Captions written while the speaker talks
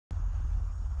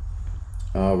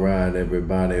All right,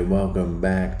 everybody, welcome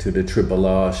back to the Triple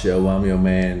R Show. I'm your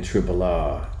man, Triple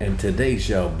R. And today's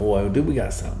show, boy, do we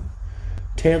got something?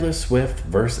 Taylor Swift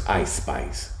versus Ice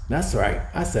Spice. That's right,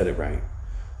 I said it right.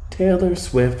 Taylor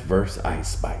Swift versus Ice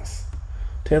Spice.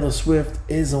 Taylor Swift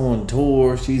is on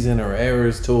tour. She's in her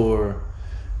Eras tour.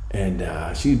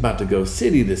 And she's about to go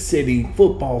city to city,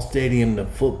 football stadium to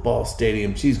football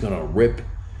stadium. She's going to rip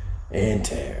and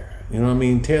tear. You know what I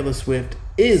mean? Taylor Swift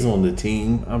is on the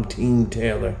team. I'm Team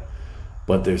Taylor.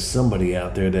 But there's somebody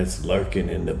out there that's lurking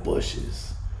in the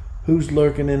bushes. Who's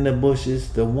lurking in the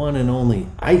bushes? The one and only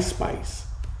Ice Spice.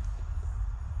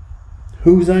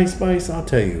 Who's Ice Spice? I'll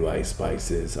tell you who Ice Spice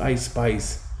is. Ice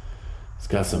Spice has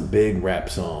got some big rap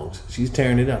songs. She's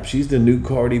tearing it up. She's the new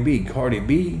Cardi B. Cardi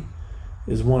B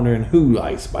is wondering who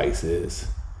Ice Spice is.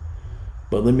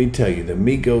 But let me tell you, the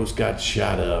Migos got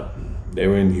shot up. They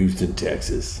were in Houston,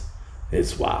 Texas.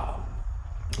 It's wild.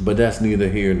 But that's neither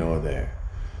here nor there.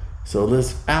 So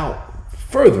without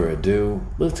further ado,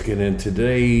 let's get into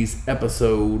today's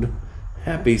episode.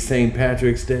 Happy St.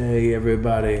 Patrick's Day,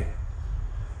 everybody.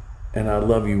 And I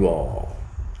love you all.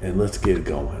 And let's get it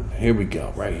going. Here we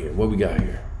go, right here. What we got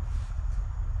here?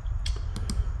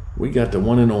 We got the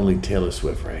one and only Taylor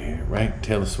Swift right here, right?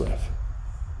 Taylor Swift.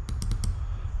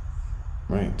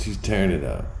 Right? She's tearing it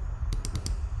up.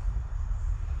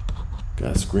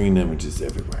 Got screen images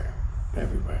everywhere.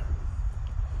 Everywhere.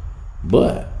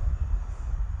 But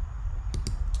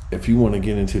if you want to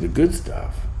get into the good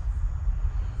stuff,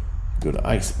 go to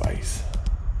Ice Spice.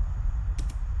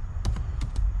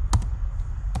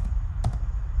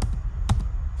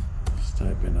 Let's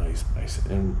type in Ice Spice.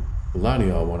 And a lot of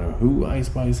y'all wonder who Ice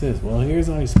Spice is. Well, here's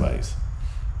Ice Spice.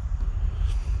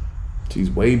 She's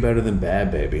way better than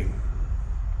Bad Baby.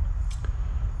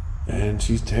 And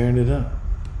she's tearing it up.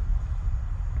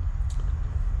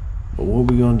 But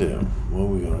what we gonna do? What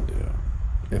we gonna do?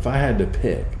 If I had to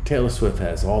pick, Taylor Swift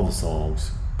has all the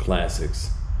songs,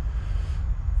 classics.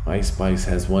 Ice Spice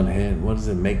has one hit. What is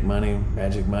it? Make Money,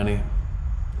 Magic Money.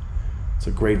 It's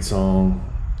a great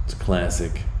song. It's a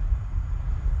classic.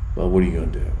 But what are you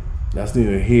gonna do? That's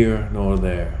neither here nor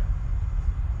there.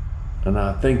 And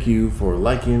I thank you for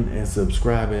liking and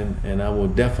subscribing, and I will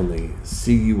definitely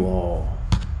see you all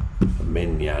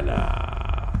mañana.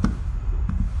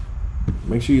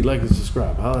 Make sure you like and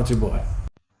subscribe. Holla at your boy.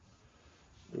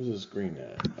 Where's the screen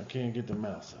at? I can't get the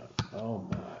mouse up. Oh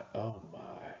my, oh my.